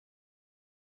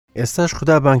ئێستاش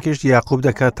خودا بانکشت یاقوب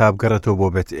دەکات تا بگەڕێتەوە بۆ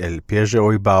بێتئێل پێش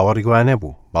ئەوەی باوەڕی وانە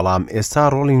بوو، بەڵام ئێستا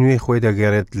ڕۆڵی نوێی خۆی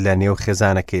دەگەڕێت لە نێو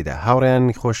خێزانەکەیدا.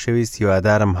 هاوڕێیانی خۆشەویست،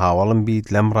 هیوادارم هاوڵم بیت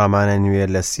لەم ڕامانە نوێ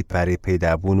لە سیپارەی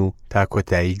پەیدابوون و تا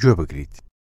کۆتایی گوێ بگریت.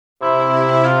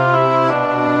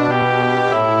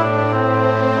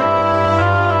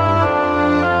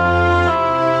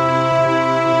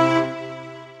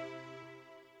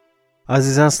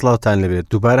 ئازیزان سڵاوتان لەبێت،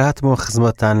 دووبارە هاتمەوە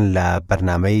خزمەتان لە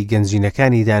بەرنامەی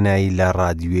گەنجینەکانی دانایی لە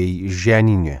ڕادیۆی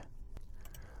ژیانی نوێ.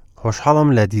 خۆشحاڵم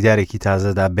لە دیدارێکی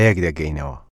تازەدا بەیەک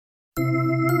دەگەینەوە.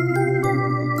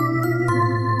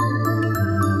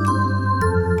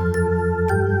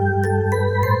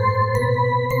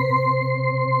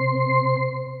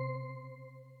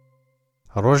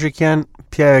 ڕۆژێکیان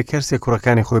پیاوێک کەرسێک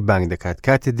کوڕەکانی خۆی بانگ دەکات.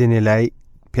 کاتێ دێنێ لای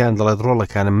پیان دەڵێت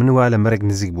ڕۆڵەکانم منوا لە مەرگ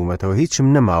نزیک بوومەتەوە، هیچم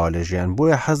نەماوە لە ژیان،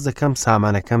 بۆیە حەز دەکەم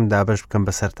سامانەکەم دابەش بکەم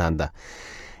بەسەرتاندا.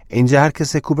 ئینجا هەر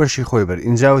کەسێک و بەشی خۆی بەر.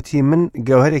 ئینجاوتی من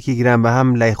گەوهرێکی گرانبەهام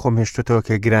لای خۆم هێشتوتەوە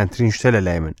کە گرانترین شتە لە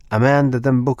لای من، ئەمەیان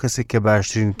دەدەم بۆ کەسێک کە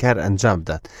باشترین کار ئەنجام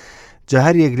بدات. جا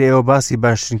هەر یەک لە ئێوە باسی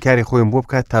باشترین کاری خۆیم بۆ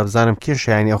بکات تا بزانم کێ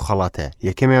شایانی ئەو خەڵاتەیە.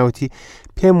 یەکەمیاوتی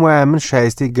پێم وایە من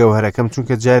شایستەی گەوهرەکەم،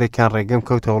 چونکە جارێکان ڕێگەم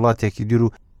کەوتە وڵاتێکی دوور و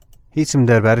هیچم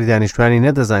دەربارەی دانیشتوانی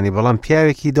نەدەزانی، بەڵام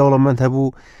پیاوێکی دەوڵەمەند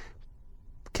هەبوو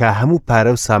کە هەموو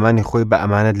پارە و سامانی خۆی بە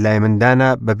ئەمانەت لای مندانە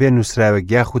بەبێ نووسراوێک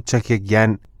یاخود چەکێک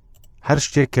یان هەر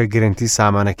شتێک کە گرنگی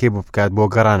سامانەکەی بۆ بکات بۆ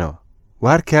گەڕانەوە.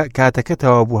 وارکە کاتەکە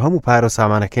تەواو بوو هەموو پارە و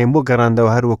سامانەکەیم بۆ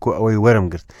گەڕاندەوە، هەر وەکو ئەوەی وەرم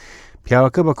گرت.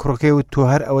 پیاوەکە بە کوڕەکەی وت تۆ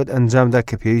هەر ئەوەت ئەنجامدا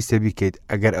کە پێویستە بیکەیت،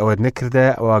 ئەگەر ئەوەت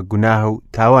نەکردایە ئەوە گوناهە و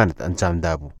تاوانت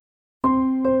ئەنجامدا بوو.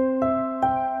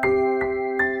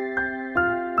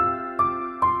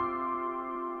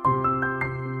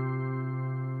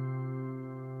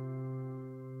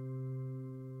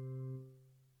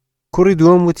 کوڕی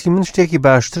دووەم وتی من شتێکی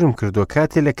باشترم کردو.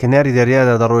 کاتێ لە کەناری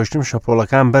دەریادا دەڕۆیشتم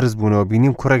شەپۆڵەکان بەرز بوونەوە،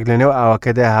 بینیم کوڕێک لەنێو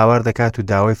ئاوەکەدا هاوار دەکات و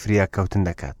داوای فریاکەوتن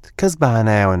دەکات. کەس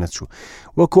بەهانایەوە نەچوو،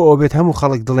 وەکو ئەو بێت هەموو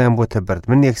خەڵک دڵیان بۆتە بەرد.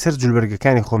 من یەکسەر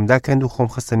جلبەرگەکانی خۆمدا کەند و خۆم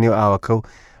خستە نێو ئاوەکە و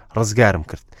ڕزگارم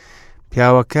کرد.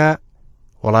 پیاوەکە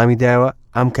وەڵامی دایەوە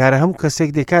ئەم کارە هەموو کەسێک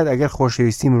دەکات ئەگەر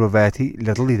خۆشەویستی مرۆڤایەتی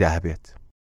لە دڵیدا هەبێت.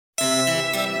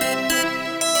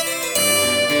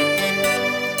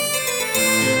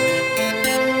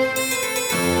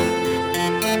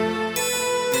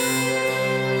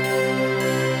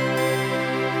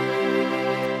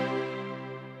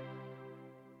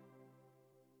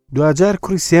 دوجار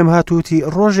کوڕی سێم هاتووتی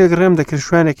ڕۆژێک ڕێم دەکرد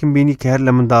شوێنێکم بینی کە هەر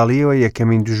لە منداڵیەوە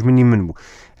یەکەمین دوژمنی من بوو.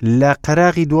 لە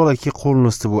قەراغی دۆڵێکی قوڵ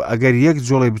نووست بوو، ئەگەر یەک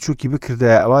جۆڵی بچووکی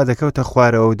بکردە ئەوە دەکەوتە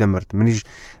خوارەوە و دەمرد. منیش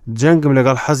جەنگم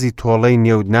لەگەڵ حەزی تۆڵەی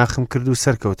نێود ناخم کرد و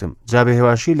سەرکەوتم. جا بە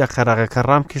هێواشی لە قەراغەکە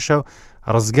ڕام کێشە و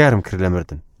ڕزگارم کرد لە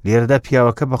مردن. لێرەدا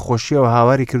پیاوەکە بە خۆشیەوە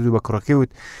هاواری کرد و بە کوڕەکەی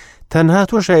وت تەنها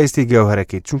تۆ شایستی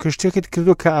گەوهرەکەیت، چونکە شتێکت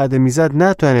کردو کە ئادەمیزاد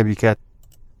ناتوانێت بیکات،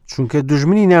 چونکە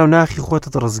دوژمنی ناوناخی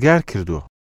خۆتت ڕزگار کردووە.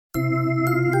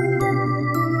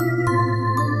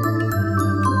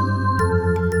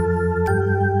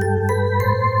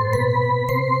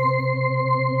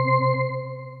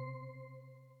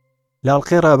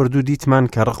 لاڵقەی ڕابردوو دیتمان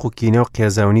کە ڕق و کینە و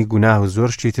قێزاونی گوناه و زۆر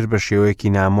شتیتر بە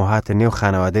شێوەیەکی نامۆ هاتە نێو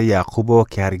خانەوادەی یاقوبەوە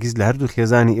کە هەرگیز لە هەردوو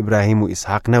خێزانی ئیبراهیم و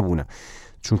ئیسحاق نەبوونە،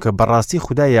 چونکە بەڕاستی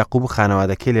خودا یاقوب و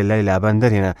خانەوادەکەی لە لای لابان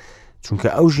دەرهێنا، چونکە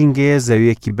ئەو ژینگەیە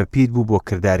زەویەکی بەپید بوو بۆ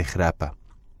کرداری خراپە.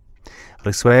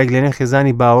 ڕیسوایەک لەنێو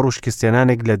خێزانی باوەڕ و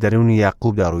شکستێنانێک لە دەرونی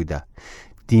یاقوبدا ڕوویدا.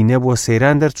 دینە بۆ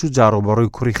سەیران دەرچوو،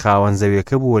 جاڕوبەڕووی کوڕی خاوەن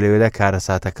زەویەکە بوو، لەوێدا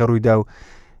کارەساتەکە ڕوویدا و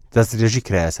دەستدرێژی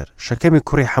کرایە سەر. شەکەمی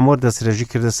کوڕی حەمۆر دەستدرێژی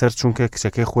کردە سەر، چونکە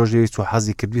کچەکەی خۆشەویست و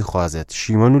حەزی کردوی خوازێت.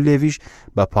 شیمەن و لێویش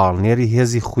بە پاڵنێری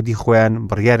هێزی خودی خۆیان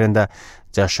بڕیارێندا،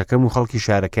 جا شەکەم و خەڵکی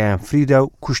شارەکەیان فریدا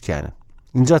و کوشتیانن.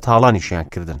 اینجا تاڵانیشیان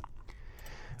کردن.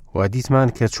 وا دیتمان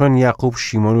کە چۆن یاقوب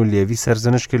شیمەن و لێوی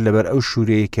سەرزنش کرد لەبەر ئەو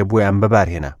شوورەیە کە بۆیان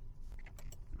بەبارهێنا.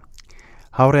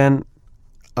 هاوڕێن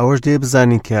ئەوەش دێ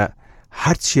بزانین کە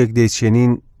هەر چیەک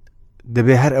دەیچێنین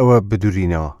دەبێ هەر ئەوە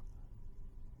بدورینەوە،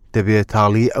 دەبێت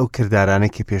تاڵی ئەو کردارانە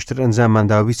کە پێشتر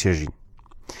ئەنجاممانداوە بیچێژین.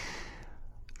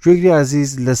 گوێگری عزیز،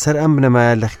 لەسەر ئەم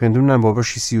بنەمایە لە خوێندنمان بۆ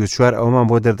بەشی 34 ئەومان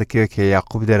بۆ دەردەکەوێت کە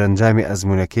یاقوب دەرەنجامی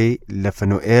ئەزموونەکەی لە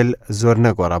فەنوئێل زۆر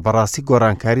نەگۆڕا. بەڕاستی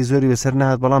گۆڕانکاری زۆری بەسەر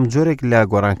نەهات، بەڵام جۆرێک لە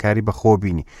گۆڕانکاری بەخۆ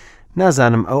بینی.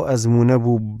 نازانم ئەو ئەزموونە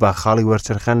بوو بە خاڵی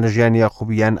وەرچەرخان لە ژیانی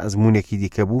یاقوبیان ئەزموونێکی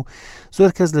دیکە بوو.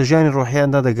 زۆر کەس لە ژیانی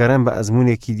ڕۆحیاندا دەگەڕێن بە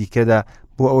ئەزموونێکی دیکەدا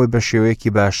بۆ ئەوەی بە شێوەیەکی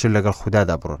باشتر لەگەڵ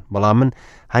خودادا بڕۆن، بەڵام من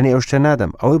هەنی ئەو شتە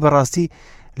نادەم. ئەوەی بەڕاستی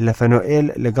لە فەنوئێل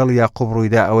لەگەڵ یاقوب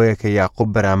ڕوویدا ئەوەیە کە یاقوب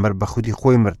بەرامبەر بە خودی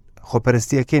خۆی مرد،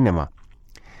 خۆپەرستیەکەی نەما.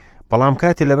 بەڵام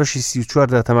کاتێ لە بەشی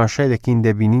 34دا تەماشای دەکەین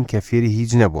دەبینین کە فێری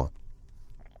هیچ نەبووە.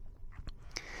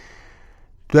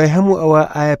 دوای هەموو ئەوە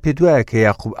ئایا پێ دوایە کە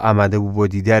یاقوب ئامادە بوو بۆ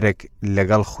دیدارێک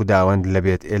لەگەڵ خوداوەند لە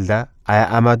بێت ئێلدا؟ ئایا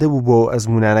ئامادە بوو بۆ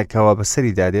ئەزمونانەکەەوە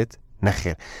بەسەری دادێت؟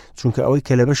 نەخێر، چونکە ئەوەی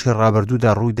کە لە بەشی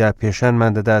ڕابردوودا ڕوویدا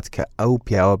پێشانمان دەدات کە ئەو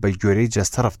پیاوە بە گوێرەی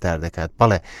جەستە ڕەفتار دەکات.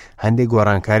 بەڵێ هەندێک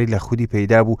گۆڕانکاری لە خودی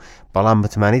پەیدا بوو، بەڵام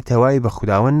متمانەی تەواوی بە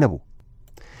خوداوەند نەبوو.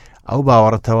 ئەو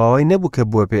باوەڕە تەواوی نەبوو کە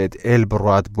بووە بێت ئێل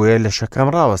بڕات بۆیە لە شەکەم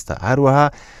ڕاوەستە. هەروەها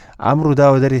ئەم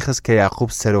ڕووداوە دەریخست کە یاقوب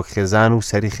سەرۆک خێزان و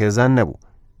سەری خێزان نەبوو،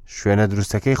 شوێنە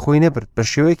دروستەکەی خۆی نەبرد، بە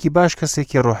شێوەیەکی باش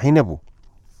کەسێکی ڕۆحی نەبوو.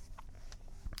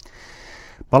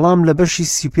 بەڵام لە بەشی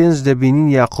 35 دەبینین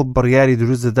یاقوب بڕیاری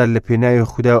دروست دەدات لە پێناوی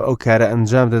خودا و ئەو کارە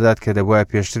ئەنجام دەدات کە دەبووە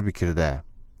پێشتر بکردایە.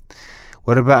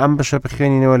 وەرە بە ئەم بەشە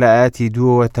بخوێنینەوە لە ئاەتی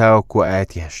 2 تاوەکو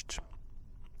ئاەتی 8.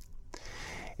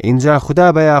 ئینجا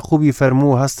خودا بە یاقوبی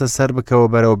فەرموو هەستە سەر بکەوە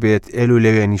بەرەو بێت ئێل و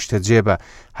لەوێ نیشتەجێ بە،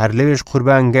 هەر لەوێش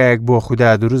قوربانگایەک بۆ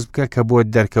خودا دروست بکە کە بۆ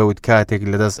دەرکەوت کاتێک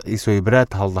لە دەست عیسۆی برات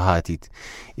هەڵدەهاتیت.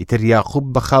 ئیتر یاقوب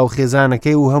بە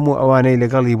خاووخێزانەکەی و هەموو ئەوانەی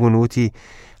لەگەڵی بوون وتی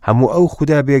هەموو ئەو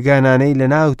خودا بێگانانەی لە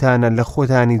ناوتانە لە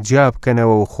خۆتانی جیا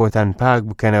بکەنەوە و خۆتان پاک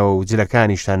بکەنەوە و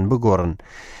جلەکانیشتان بگۆڕن.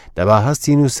 دەبا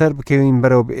هەستین و سەر بکەوین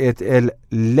بەرەو بێت ئێل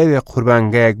لەوێ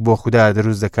قوربانگایەک بۆ خودا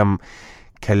دروست دەکەم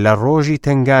کە لە ڕۆژی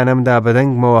تنگانەمدا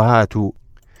بەدەنگمەوە هات و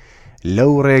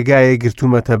لەو ڕێگایە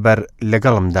گرتومەتە بەر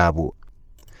لەگەڵمدا بوو.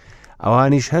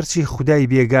 ئەوانیش هەرچی خودای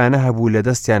بێگانە هەبوو لە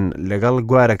دەستیان لەگەڵ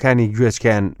گوارەکانی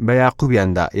گوێچکیان بە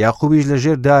یاقوبیاندا. یاقوبیش لە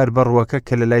ژێر دار بەڕوەکە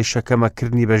کە لە لای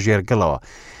شەکەمەکردنی بە ژێرگەڵەوە.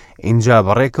 ئینجا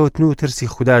بەڕێکەوتن و ترسی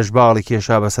خوداش باڵی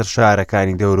کێشا بەسەر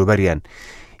شارەکانی دەوروبەریان.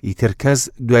 ئیتر کەس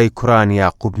دوای کوڕان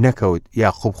یاقوب نەکەوت.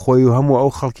 یاقوب خۆی و هەموو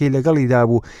ئەو خەڵکی لەگەڵیدا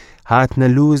بوو هاتنە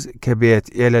لوز کە بێت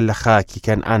ئێلە لە خاکی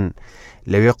کەنعان.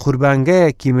 لەوێ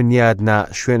قوربانگایەکی من یادنا،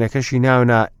 شوێنەکەشی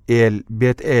ناونا ئێل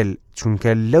بێت ئێل،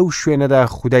 چونکە لەو شوێنەدا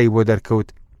خودای بۆ دەرکەوت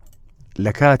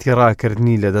لە کاتی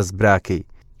ڕاکردنی لە دەست براکەی.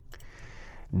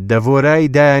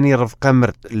 دەڤۆرای دایانی ڕفقە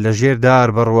مرد لە ژێر دار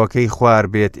بەڕوەکەی خوار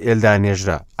بێت ئێلدا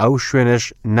نێژرا، ئەو شوێنەش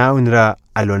ناونرا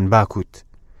ئەلۆن باکوت.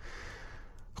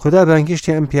 خدا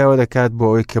بانگشتی ئەم پیاوە دەکات بۆ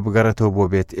ئەوەی کە بگەڕێتەوە بۆ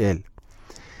بێت ئێل.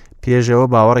 پێشەوە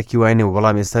باوەڕێکی وای و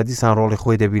بەڵام ئێستا دیسان ڕۆڵی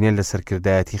خۆی دەبینێت لە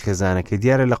سەرکردایەتی خێزانەکە.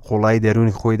 دیارە لە قوڵای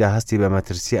دەرونی خۆیدا هەستی بە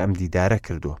مەترسی ئەم دیدارە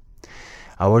کردووە.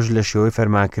 ئەوەش لە شێوەی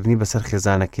فەرمانکردنی بەسەر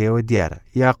خێزانەکەیەوە دیارە.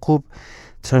 یاقوب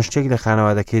چەند شتێک لە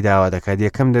خانەوادەکەی داوا دەکات.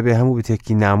 یەکەم دەبێ هەموو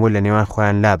بتێکی نامۆ لە نێوان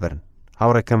خۆیان لابرن.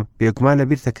 هاوڕێکەم بێگومان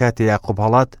لەبیرتە کاتێ یاقوب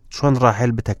هەڵات چۆن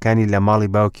ڕاحێل بتەکانی لە ماڵی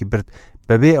باوکی برد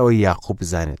بەبێ ئەوەی یاقوب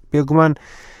بزانێت. بێگومان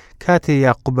کاتێ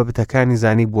یاقوب بە بتەکانی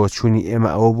زانی بۆ چوونی ئێمە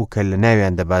ئەوە بوو کە لە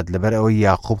ناویان دەبات لەبەر ئەوەی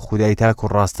یاقوب خودای تاک و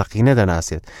ڕاستەقینە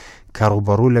دەناسێت کە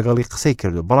ڕوبەڕوو لەگەڵی قسەی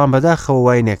کردو، بەڵام بەداخەوە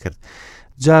وای نەکرد.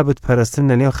 جابت پەرستن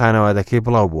لە نێو خانەوادەکەی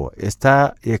بڵاو بووە. ئێستا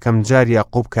یەکەم جار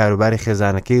یاقوب کاروباری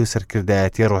خێزانەکەی و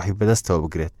سەرکردایەتی ڕۆحی بەدەستەوە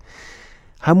بگرێت.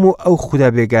 هەموو ئەو خودا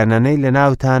بێگانانەی لە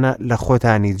ناوتانە لە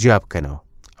خۆتانی جیا بکەنەوە.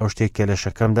 ئەو شتێک کە لە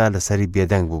شەکەمدا لەسەری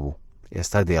بێدەنگ بوو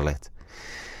ئێستا دێڵێت.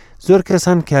 زۆر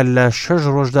کەسان کە لە 6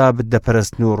 ڕۆژدا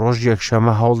بدەپەرستن و ڕۆژ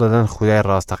یەکشەمە هەوڵ دەدەن خودای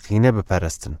ڕاستەقینە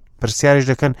بپەرستن. پرسیاریش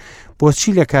دەکەن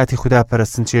بۆچی لە کاتی خوددا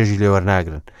پەرستن چێژی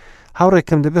لێوەرناگرن.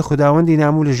 هاوڕێکم دەبێت خوداوەندی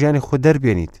ناموو لە ژیانی خۆ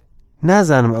دەربێنیت.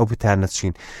 نازانم ئەو بتانە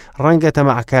چین، ڕەنگە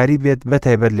تەمەعکاری بێت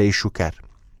بەتایبەت لە ئیش و کار.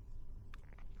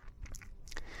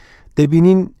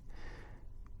 دەبینین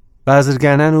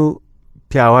بازرگانان و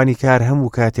پیاوانی کار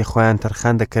هەموو کاتێ خۆیان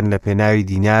تەرخان دەکەن لە پێناوی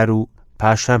دینار و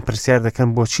پاشان پرسیار دەکەن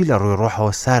بۆچی لە ڕووی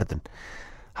ڕۆحەوە ساردن.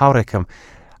 هاوڕێکم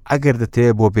ئەگەر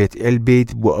دەتەوێت بۆ بێت ئێل بیت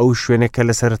بۆ ئەو شوێنە کە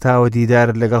لە سەرتاوە دیدار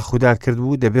لەگەڵ خودا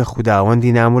کردبوو دەبێت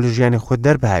خوداوەندی نامۆ لە ژیانی خۆت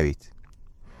دەربهاویت.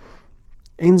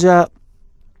 ئینجا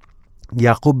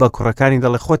یاقوب بە کوڕەکانی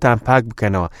دەڵێ خۆتان پاک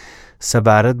بکەنەوە.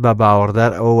 سەبارەت بە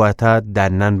باوەڕدار ئەوە واتە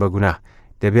داننان بە گوناه.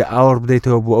 دەبێت ئاوەڕ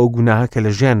بدەیتەوە بۆ ئەو گوناهە کە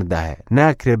لە ژیانتدا هەیە.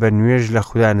 ناکرێت بە نوێژ لە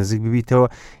خوددا نزیک ببیتەوە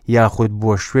یاخود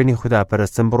بۆ شوێنی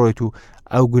خوداپەرستن بڕۆیت و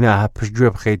ئەو گوناهە پشتگوێ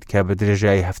بخەیت کە بە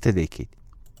درێژایی هەفتە دەیکەیت.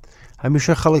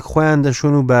 هەمیشە خەڵک خۆیان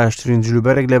دەشۆن و باشترین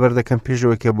جلوبەرێک لەبەر دەکەن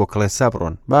پێشەوە کە بۆ کڵێسا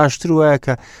بڕۆن. باشتر وایە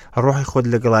کە ڕۆحی خۆت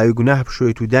لە گەڵاوی گوناه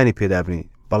بشۆیت و دانی پێدابنی،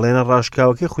 بەڵێنە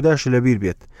ڕاشکاوەکەی خودداش لەبیر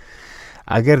بێت.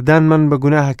 ئەگەر دانمان بە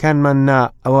گوناهەکانمان نا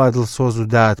ئەوە دڵسۆز و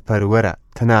داد پەروەرە،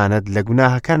 تەنانەت لە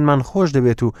گوناهەکانمان خۆش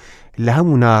دەبێت و لە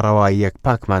هەموو ناڕەواییەک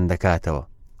پاکمان دەکاتەوە.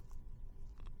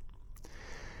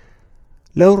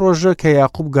 لەو ڕۆژە کە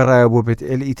یاقوب گەڕایە بۆ بێت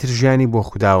ئێل ئیتر ژیانی بۆ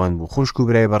خوداوەند بوو. خوشک و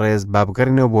برای بەڕێز با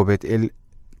بگەڕینەوە بۆ بێت ئێل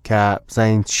کە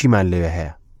بزانین چیمان لەوێ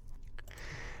هەیە.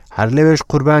 هەر لەوێش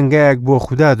قوربانگایەک بۆ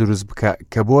خوددا دروست بکە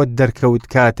کە بۆ دەرکەوت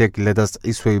کاتێک لە دەست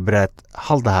عیسۆی برات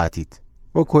هەڵدەهاتیت.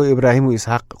 وەکو ئیبراهیم و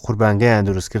ئیسحاق قوربانگایان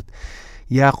دروست کرد،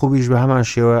 یاقوبیش بە هەمان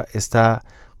شێوە ئێستا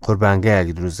قوربانگایەک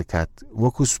دروست دەکات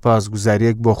وەکو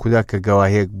سوپاسگوزاریەک بۆ خوددا کە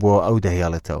گەواهەیەک بۆ ئەو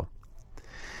دەهێڵێتەوە.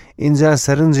 ئینجا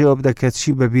سەرنجی ئەو بدە کە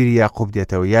چی بەبیری یاقوب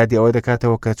دێتەوە، یادی ئەوە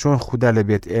دەکاتەوە کە چۆن خودا لە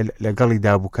بێت ئێل لەگەڵی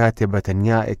دابوو کاتێ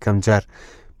بەتەنیا یەکەم جار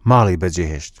ماڵی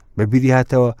بەجێهێشت. بەبیری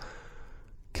هاتەوە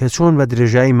کە چۆن بە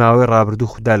درێژایی ماوەی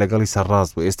ڕابردوو خودا لەگەڵی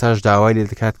سەرڕاست بوو، ئێستاش داوای لێ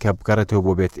دەکات کە بگەڕێتەوە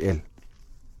بۆ بێت ئێل.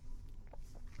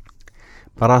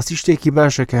 بەڕاستی شتێکی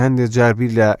باشە کە هەندێک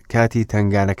جاربیر لە کاتی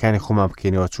تنگانەکانی خۆمان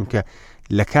بکەینەوە، چونکە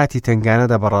لە کاتی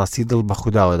تنگانەدا بەڕاستی دڵ بە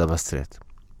خوداوە دەبەسترێت.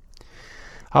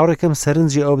 هاوڕێکەم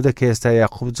سەرنجی ئەو بدە کە ئێستا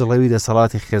یاقوب جڵەوی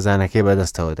دەسەڵاتی خێزانەکەی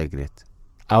بەدەستەوە دەگرێت.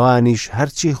 ئەوانیش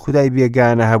هەرچی خودای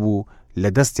بێگانە هەبوو لە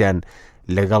دەستیان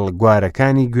لەگەڵ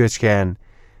گوارەکانی گوێچکیان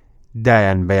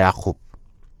دایان بە یاقوب.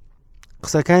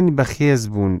 قسەکانی بەخێز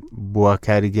بوون بووە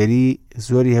کاریگەری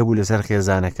زۆری هەبوو لەسەر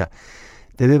خێزانەکە.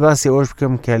 دەبێ باسی ئەوش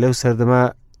بکەم کە لەو سەردەما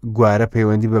گوارە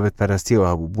پەیوەندی بە بتپەرستیەوە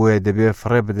هەبوو، بۆیە دەبێ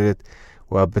فڕێ بدرێت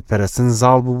و بتپەرستن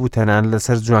زاڵ بوو تەنان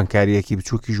لەسەر جوانکاریەکی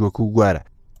بچووکی ژوەکو گوارە.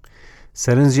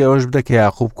 سەرنجی ئەوەش بدە کە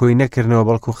یاقوب کۆی نەکردنەوە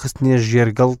بەڵکو خستنیە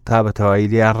ژێرگەڵ تا بە تەواوی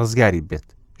لیان ڕزگاری بێت.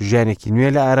 ژیانێکی نوێ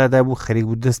لە ئارادا بوو خەریک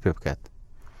بوو دەست پێ بکات.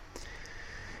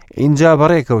 ئینجا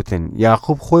بەڕێکەوتن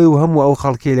یاقوب خۆی و هەموو ئەو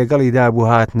خەڵکی لەگەڵی دابوو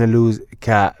هاتنە لوز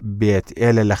کە بێت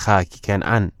ئێلە لە خاکی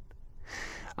کەنعان.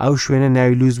 ئەو شوێنە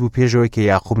ناوی لوز بوو پێشەوەی کە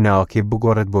یاقوب ناوەکەی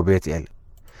بگۆڕێت بۆ بێت ئێل.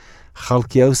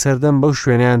 خەڵکی ئەو سەردەم بەو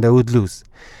شوێنیان دەوت لوز.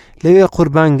 لەوێ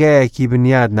قوربانگایەکی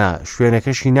بنیادنا،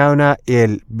 شوێنەکەشی ناونا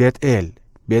ئێل بێت ئێل.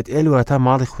 بێت ئێل واتە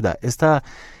ماڵی خودا. ئێستا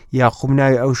یاقوب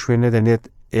ناوی ئەو شوێنە دەنێت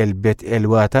ئێل بێت ئێل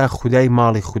واتە خودای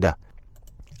ماڵی خودا.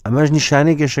 ئەمەش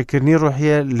نیشانەی گەشەکردنی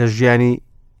ڕۆحیە لە ژیانی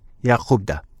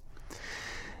یاقوبدا.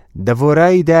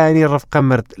 دەڤۆرایی دایانی ڕفقە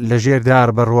مرد لە ژێردار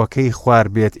بەڕووەکەی خوار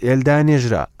بێت ئێلدا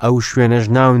نێژرا. ئەو شوێنەش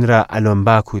ناونرا ئەلۆم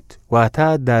باکوت واتە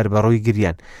داربەڕووی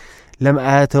گریان. لەم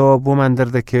ئاەتەوە بۆمان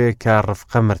دەردەکەوێت کە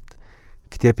ڕفقە مرد.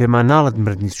 کتێب پێمان ناڵت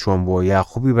مردنی چۆن بۆ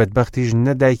یاقوبی بەدبەختیش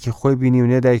نەدایکی خۆی بینی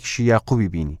و نەدایکیشی یاقوبی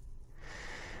بینی.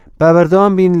 با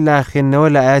بەردەوام بین لە خوێندنەوە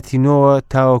لە ئاەتی 9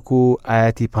 تاوەکو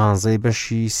ئاەتی 15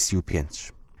 بەشی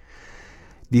 35.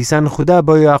 دیسان خودا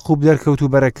بۆ یاقوب دەرکەوت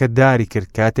و بەرەکەتداری کرد.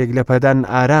 کاتێک لە پەدان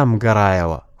ئارام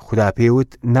گەڕایەوە خودا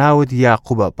پێوت ناوت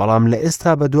یاقوبە، بەڵام لە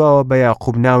ئێستا بەدواوە بە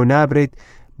یاقوب ناو نابرێت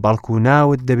بەڵکو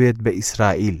ناوت دەبێت بە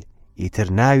ئیسرائیل، ئیتر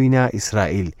ناوینا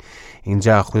ئیسرائیل.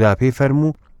 اینجا خودا پێی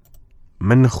فەرموو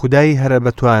من خودای هەرە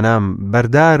بەتوانام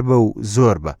بەردار بە و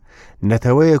زۆر بە،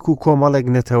 نەتەوەیەک و کۆمەڵێک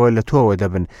نەتەوە لە تۆوە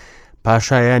دەبن،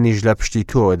 پاشایانیش لە پشتی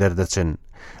تۆوە دەردەچن.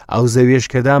 ئەو زەوێش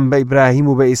کەدام بە ئیبراهیم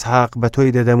و بە ئیسحاق بە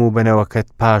تۆی دەدەم و بنەوەکەت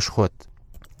پاش خۆت.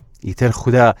 ئیتر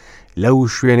خودا لەو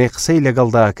شوێنەی قسەی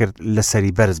لەگەڵدا کرد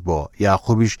لەسەری بەرز بۆ.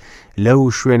 یاقوبیش لەو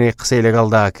شوێنەی قسەی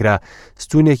لەگەڵدا کرا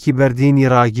ستونێکی بەردینی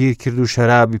ڕاگیر کرد و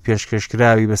شەرابی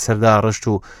پێشکەشکراوی بەسەردا ڕشت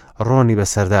و ڕۆنی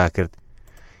بەسەردا کرد.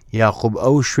 یاقوب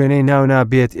ئەو شوێنەی ناونا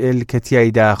بێت ئێل کە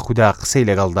تیایدا خودا قسەی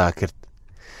لەگەڵدا کرد.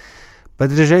 بە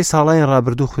درێژای ساڵانی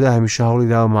ڕابردوو خودا هەمیشە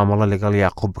هەوڵیدا و مامەڵە لەگەڵ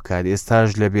یاقوب بکات. ئێستاش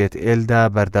لە بێت ئێلدا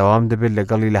بەردەوام دەبێت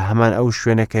لەگەڵی لە هەمان ئەو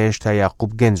شوێنە کە هێشتا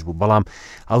یاقوب گەنج بوو، بەڵام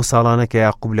ئەو ساڵانە کە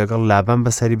یاقوب لەگەڵ لابان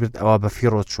بەسەری برد ئەوە بە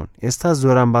فیڕۆ چوون. ئێستا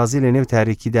زۆرانبازی لە نێو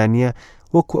تاریکیدا نییە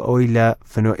وەکو ئەوەی لە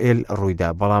فنوئێل ڕوویدا،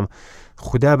 بەڵام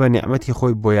خودا بە نیعمەتی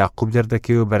خۆی بۆ یاقوب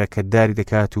دەردەکەوێت و بەرەکەتداری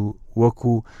دەکات و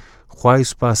وەکو خوای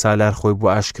سوپاسالار خۆی بۆ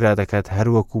ئاشکرا دەکات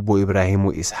هەروەکو بۆ ئیبراهیم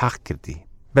و ئیسحاق کردی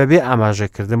بەبێ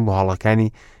ئاماژەکردن بۆ هەڵەکانی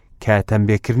کە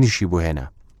تەمبێکردنیشی بۆ هێنا.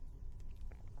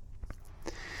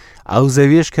 ئەو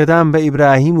زەویش کەدام بە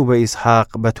ئیبراهیم و بە ئیسحاق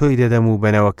بە تۆی دەدەم و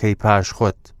بنەوەکەی پاش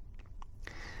خۆت.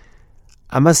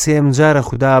 ئەمە سێم جارە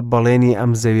خودا بەڵێنی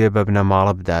ئەم زەویە بە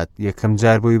بنەماڵە بدات، یەکەم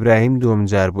جار بۆ ئیبراهیم، دووەم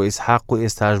جار بۆ ئیسحاق و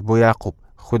ئێستاش بۆ یاقوب.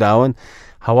 خوداوەند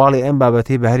هەواڵی ئەم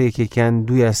بابەتەی بە هەر یەکێکیان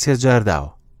 2 یا 3 جار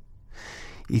داوە.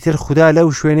 ئیتر خودا لەو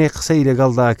شوێنەی قسەی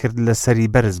لەگەڵدا کرد لەسەری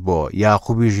بەرز بۆ.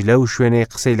 یاقوبیش لەو شوێنەی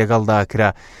قسەی لەگەڵدا کرا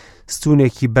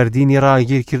ستونێکی بەردینی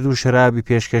ڕاگیر کرد و شەرابی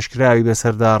پێشکەشکراوی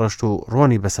بەسەردا ڕشت و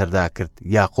ڕۆنی بەسەردا کرد.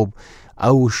 یاقوب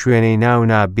ئەو شوێنەی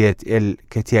ناونا بێت ئێل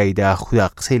کە تیایدا خودا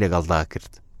قسەی لەگەڵدا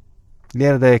کرد.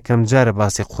 لێرەدا یەکەم جارە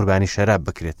باسی قوربانی شەراب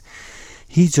بکرێت.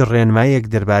 هیچ ڕێنماییەک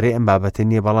دەربارەی ئەم بابەتە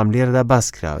نییە، بەڵام لێرەدا باس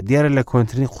کراوە. دیارە لە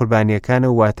کۆنترین قوربانیەکانە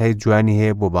واتای جوانی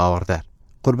هەیە بۆ باوەڕدار.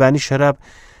 قوربانی شەراب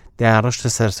دایان ڕشتە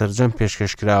سەرسەرجەم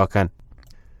پێشکەشکراوەکان.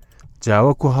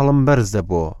 جاوەکو هەڵم بەرز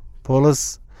دەبووە پۆلس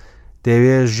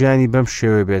دەوێت ژیانی بەم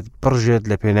شێوە بێت بڕژێت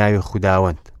لە پێناوی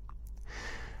خوداوەند.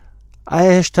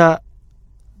 ئایا هێشتا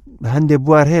هەندێک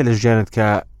بوار هەیە لە ژیانت کە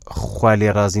خوا لێ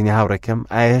ڕازینە هاوڕێکەم؟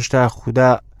 ئایا هێشتا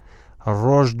خودا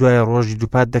ڕۆژ دوای ڕۆژی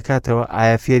دووپات دەکاتەوە؟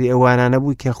 ئایا فێری ئەوانە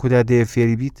بووی کە خودا دەیە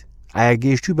فێری بیت؟ ئایا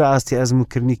گەیشتووی بە ئاستی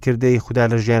ئەزموکردنی کردەی خودا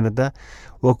لە ژیانتدا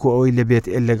وەکو ئەوەی لە بێت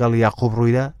ئێل لەگەڵ یاقوب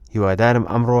ڕوویدا؟ هیوادارم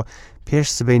ئەمڕۆ پێش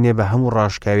سبەینێ بە هەموو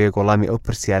ڕاشکاویە گۆڵامی ئەو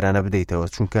پرسیارانە بدەیتەوە،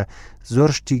 چونکە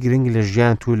زۆر شتی گرنگ لە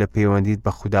ژیان تو لە پەیوەندیت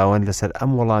بە خوداوەند لەسەر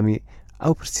ئەم وەڵامی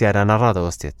ئەو پرسیارانە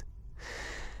ڕادەوەستێت.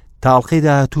 تاڵقەی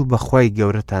داهاتوو بەخوای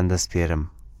گەورەتان دەست پێرم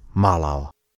ماڵاوە.